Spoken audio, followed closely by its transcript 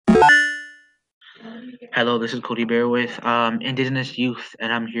Hello, this is Cody Bear with Indigenous Youth,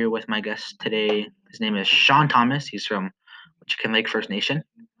 and I'm here with my guest today. His name is Sean Thomas. He's from Chicken Lake First Nation.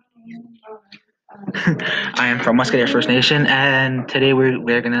 I am from Muscataire First Nation, and today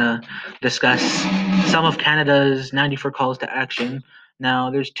we're gonna discuss some of Canada's 94 calls to action. Now,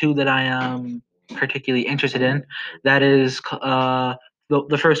 there's two that I am particularly interested in. That is,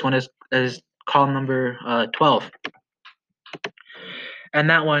 the first one is call number 12, and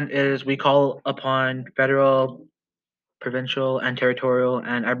that one is we call upon federal, provincial, and territorial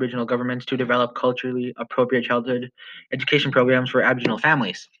and Aboriginal governments to develop culturally appropriate childhood education programs for Aboriginal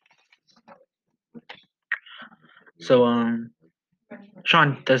families. So,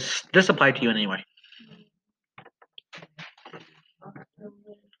 Sean, does this apply to you in any way?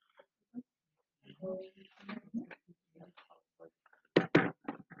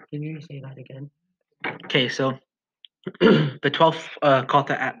 Can you say that again? Okay, so the 12th call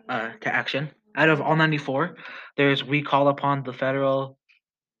to action. Out of all 94, there's we call upon the federal,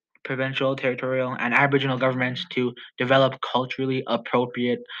 provincial, territorial, and Aboriginal governments to develop culturally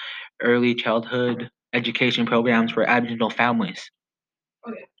appropriate early childhood education programs for Aboriginal families.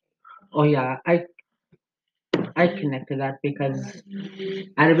 Oh yeah, I connect to that because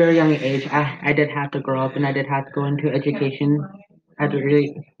at a very young age, I did have to grow up and I did have to go into education at a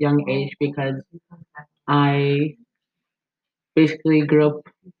really young age because I basically grew up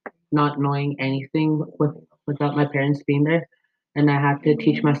not knowing anything without my parents being there, and I had to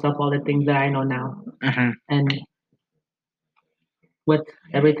teach myself all the things that I know now. Mhm. And with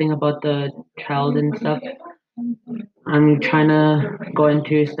everything about the child and stuff, I'm trying to go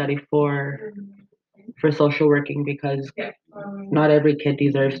into study for social working because not every kid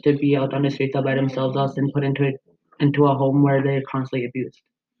deserves to be out on the streets all by themselves, else and put into a home where they're constantly abused.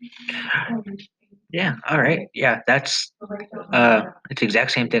 Yeah. All right. Yeah. It's the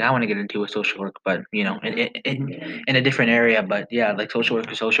exact same thing I want to get into with social work, but in a different area. But yeah, like social work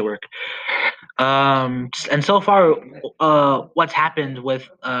is social work. And so far, what's happened with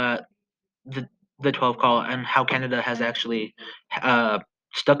the the 12 call and how Canada has actually uh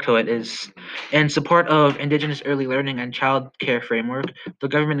stuck to it is in support of Indigenous early learning and child care framework. The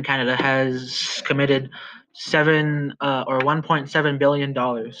government in Canada has committed 1.7 billion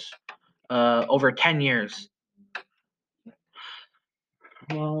dollars over 10 years.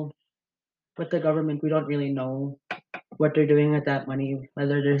 Well, with the government, we don't really know what they're doing with that money,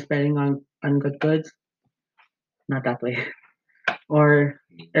 whether they're spending on good goods, not that way, or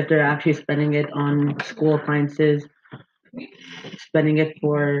if they're actually spending it on school appliances, spending it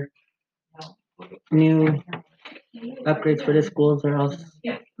for new upgrades for the schools, or else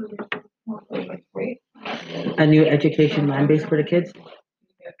a new education land base for the kids.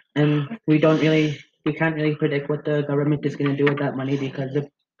 And we can't really predict what the government is going to do with that money because the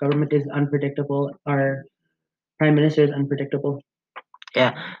government is unpredictable. Our prime minister is unpredictable.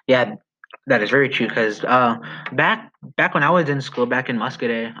 Yeah, yeah, that is very true. Because back when I was in school, back in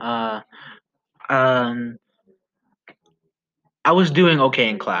Muscadet, um, I was doing okay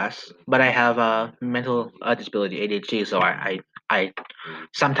in class, but I have mental disability ADHD, so I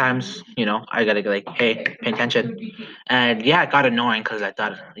sometimes I gotta like, hey, pay attention, and yeah, it got annoying because I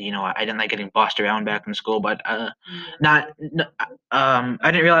thought I didn't like getting bossed around back in school, but not n-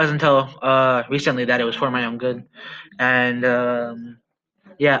 I didn't realize until recently that it was for my own good, and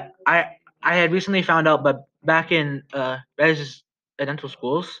yeah, I had recently found out, but back in residential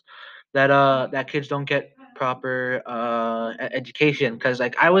schools, that kids don't get proper education because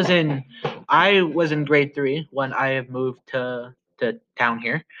like I was in grade 3 when I have moved to town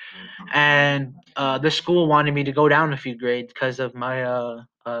here, and the school wanted me to go down a few grades because of my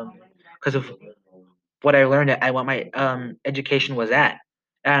because of what I learned at what my education was at.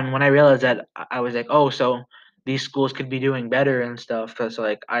 And when I realized that, I was like, oh, so these schools could be doing better and stuff. So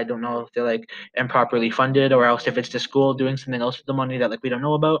like, I don't know if they're like improperly funded, or else if it's the school doing something else with the money that like we don't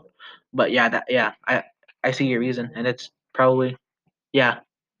know about. But yeah, I see your reason, and it's probably yeah,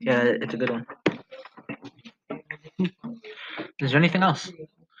 yeah, it's a good one. Is there anything else?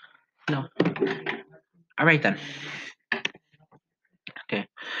 No, All right then. Okay.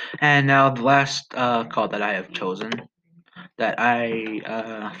 And now the last call that I have chosen that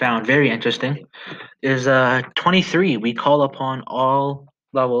I found very interesting is 23. We call upon all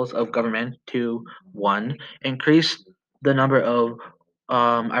levels of government to one, increase the number of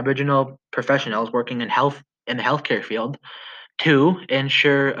Aboriginal professionals working in the healthcare field. Two,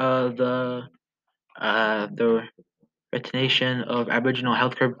 ensure the retention of Aboriginal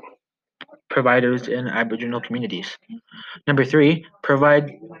healthcare providers in Aboriginal communities. Number three,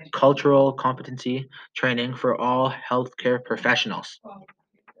 provide cultural competency training for all healthcare professionals.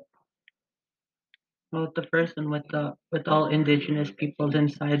 Well, the person with all indigenous peoples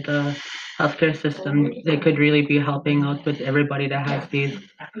inside the healthcare system, they could really be helping out with everybody that has these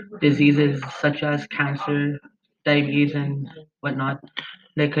diseases such as cancer, diabetes, and whatnot.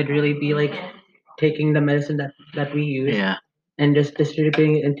 They could really be like taking the medicine that we use Yeah. and just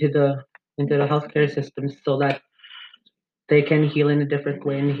distributing it into the healthcare system so that they can heal in a different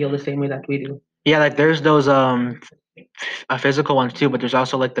way and heal the same way that we do. Yeah, like there's those physical ones too, but there's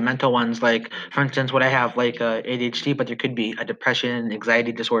also like the mental ones. Like for instance, what I have like ADHD, but there could be a depression,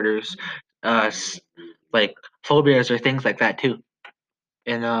 anxiety disorders, like phobias or things like that too.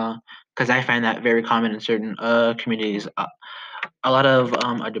 And because I find that very common in certain communities, a lot of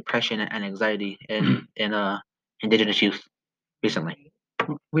depression and anxiety in indigenous youth recently.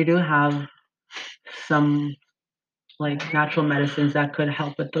 We do have some like natural medicines that could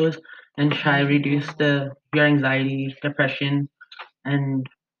help with those and try reduce the your anxiety, depression, and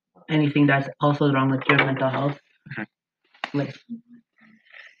anything that's also wrong with your mental health. Mhm. Like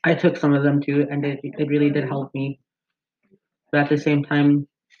I took some of them too, and it really did help me. But at the same time,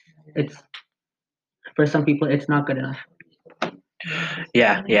 it's for some people it's not good enough.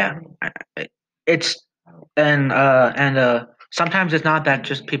 Yeah, yeah. It's and sometimes it's not that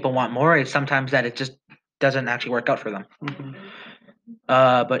just people want more. It's sometimes that it just doesn't actually work out for them. Mhm.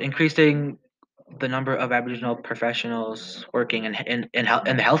 But increasing the number of Aboriginal professionals working in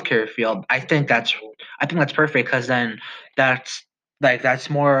the healthcare field, I think that's perfect because then that's that's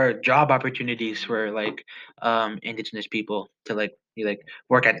more job opportunities for like indigenous people to like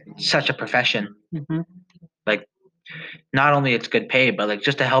work at such a profession. Mhm. Like not only it's good pay, but like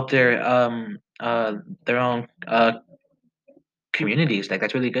just to help their own communities. Like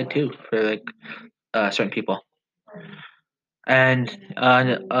that's really good too for like certain people. And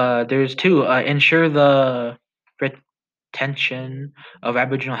there's two ensure the retention of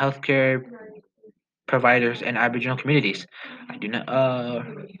Aboriginal healthcare providers and Aboriginal communities. I do not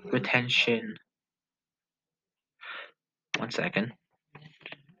retention. One second.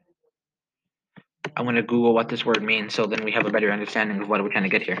 I'm gonna Google what this word means, so then we have a better understanding of what we're trying to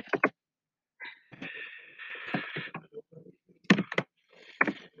get here.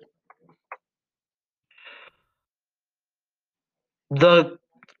 The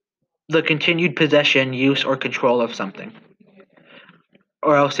the continued possession, use, or control of something,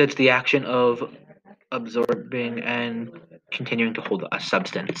 or else it's the action of absorbing and continuing to hold a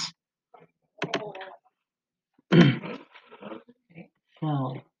substance.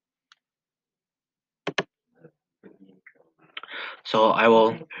 Well, So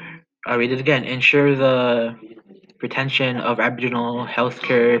I'll read it again. Ensure the retention of Aboriginal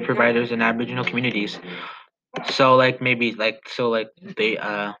healthcare providers in Aboriginal communities. So like maybe like so like they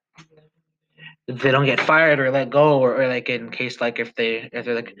don't get fired or let go or like in case like if they're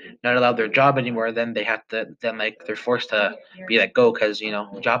like not allowed their job anymore, then they have to then like they're forced to be let go because you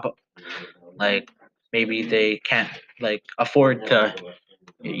know job like maybe they can't like afford to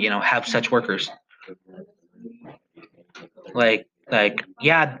have such workers like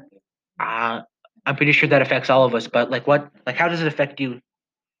yeah. uh I'm pretty sure that affects all of us, but like what like how does it affect you?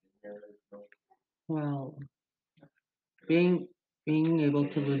 well, being being able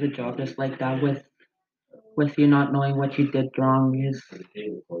to lose a job just like that with you not knowing what you did wrong is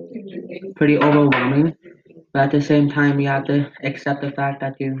pretty overwhelming. But at the same time, you have to accept the fact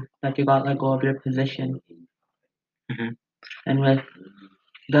that you got let go of your position. Hmm. And with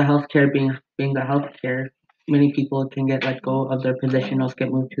the healthcare being the healthcare, many people can get let go of their position or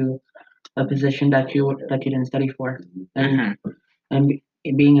get moved to a position that you didn't study for, and Hmm. and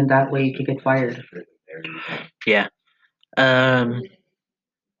being in that way, you could get fired. Yeah. um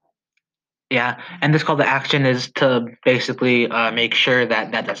yeah, and this call to action is to basically make sure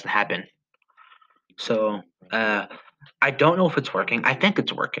that that doesn't happen. So uh I don't know if it's working. I think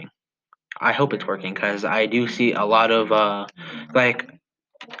it's working. I hope it's working because I do see a lot of like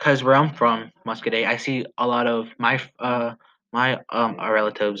because where I'm from, Muscadet, I see a lot of my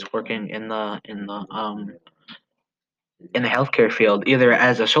relatives working in the healthcare field, either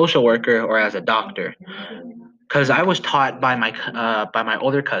as a social worker or as a doctor. Because I was taught by my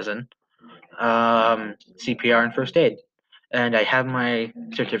older cousin CPR and first aid, and I have my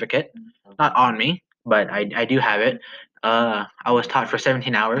certificate, not on me, but I do have it. I was taught for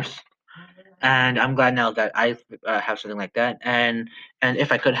 17 hours, and I'm glad now that I have something like that. And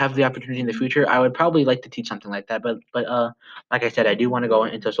if I could have the opportunity in the future, I would probably like to teach something like that. But like I said, I do want to go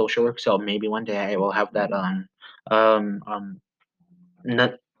into social work, so maybe one day I will have that um um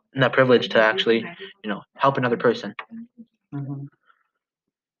not not privilege to actually help another person. Hmm.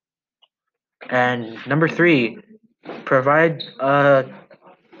 And number three, provide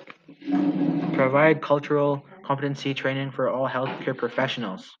provide cultural competency training for all healthcare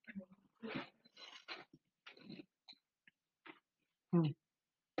professionals.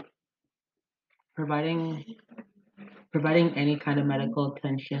 Providing any kind of medical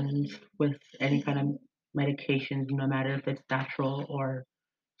attentions with any kind of medications, no matter if it's natural or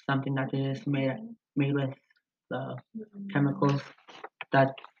something that is made with the chemicals that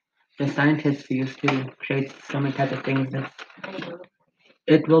the scientists use to create so many types of things.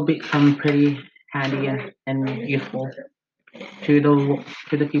 It will become pretty handy and useful to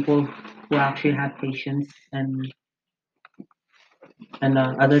the people who actually have patients and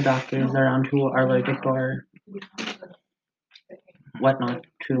other doctors around who are allergic or whatnot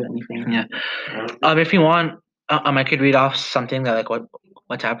to anything. Yeah. If you want, I could read off something that like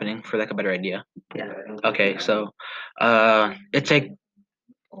what's happening for like a better idea. Yeah. Okay, so, it's like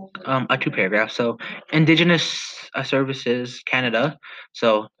a two paragraph. So, Indigenous Services Canada,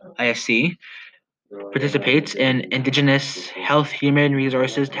 so ISC, participates in Indigenous Health Human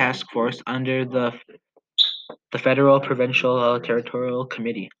Resources Task Force under the Federal, Provincial, Territorial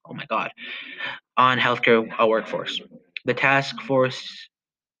Committee. Oh my God, on healthcare workforce. The task force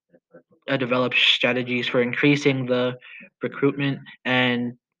develops strategies for increasing the recruitment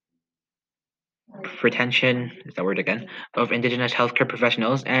and retention, is that word again, of Indigenous healthcare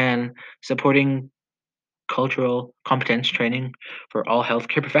professionals and supporting cultural competence training for all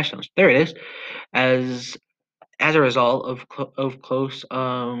healthcare professionals. There it is. As a result of close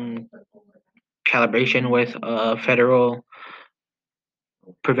calibration with federal,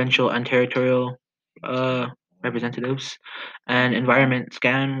 provincial, and territorial uh, representatives, an environment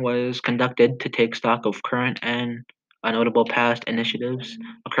scan was conducted to take stock of current and notable past initiatives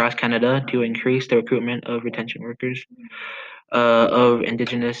across Canada to increase the recruitment of retention workers, of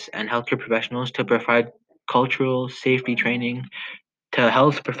Indigenous and healthcare professionals to provide cultural safety training to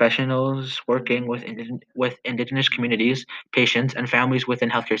health professionals working with with Indigenous communities, patients, and families within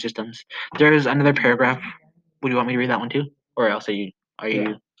healthcare systems. There's another paragraph. Would you want me to read that one too, or else are you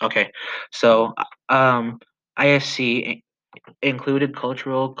Yeah. okay? So, ISC included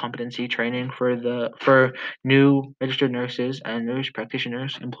cultural competency training for new registered nurses and nurse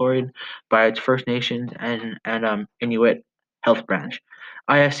practitioners employed by its First Nations and Inuit health branch.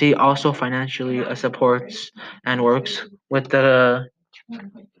 ISC also financially supports and works with the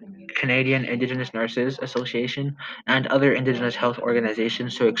Canadian Indigenous Nurses Association and other Indigenous health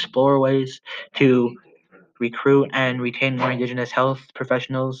organizations to explore ways to recruit and retain more Indigenous health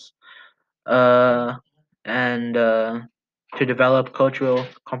professionals, uh, and to develop cultural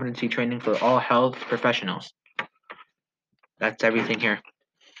competency training for all health professionals. That's everything here.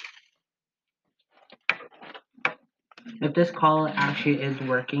 If this call actually is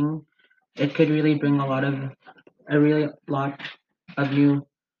working, it could really bring a really lot of new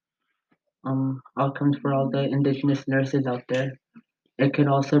outcomes for all the indigenous nurses out there. It could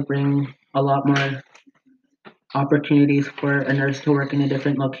also bring a lot more opportunities for a nurse to work in a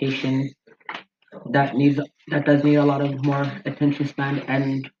different location that does need a lot of more attention span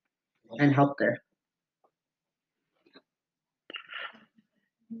and help there.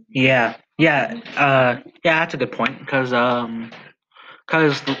 Yeah, that's a good point because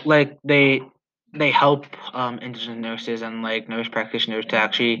like they help Indigenous nurses and like nurse practitioners Mhm.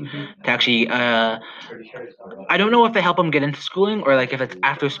 to actually I don't know if they help them get into schooling or like if it's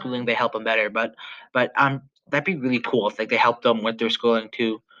after schooling they help them better, but that'd be really cool if like they helped them with their schooling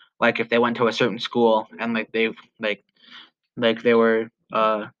too. Like if they went to a certain school and like they like they were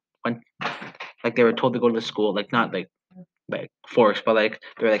when like they were told to go to the school, like not like forced, but like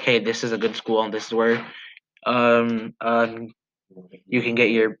they're like, hey, this is a good school and this is where um um you can get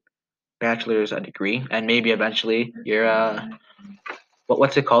your bachelor's degree and maybe eventually your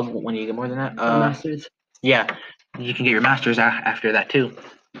what's it called when you get more than that? The masters. Yeah, you can get your master's after that too.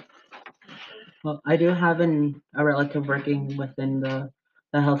 Well, I do have a relative working within the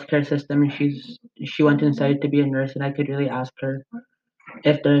healthcare system, and she went inside to be a nurse, and I could really ask her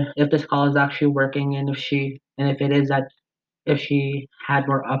if this call is actually working, and if it is that if she had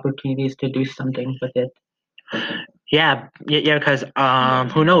more opportunities to do something with it. Yeah, because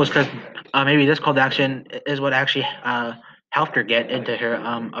who knows? Because maybe this call to action is what actually helped her get into her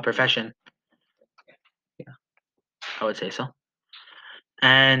a profession. Yeah. I would say so.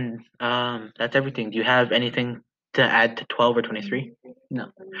 And that's everything. Do you have anything to add to 12 or 23?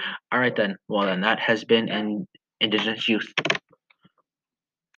 No. All right then. Well then, that has been an Indigenous Youth.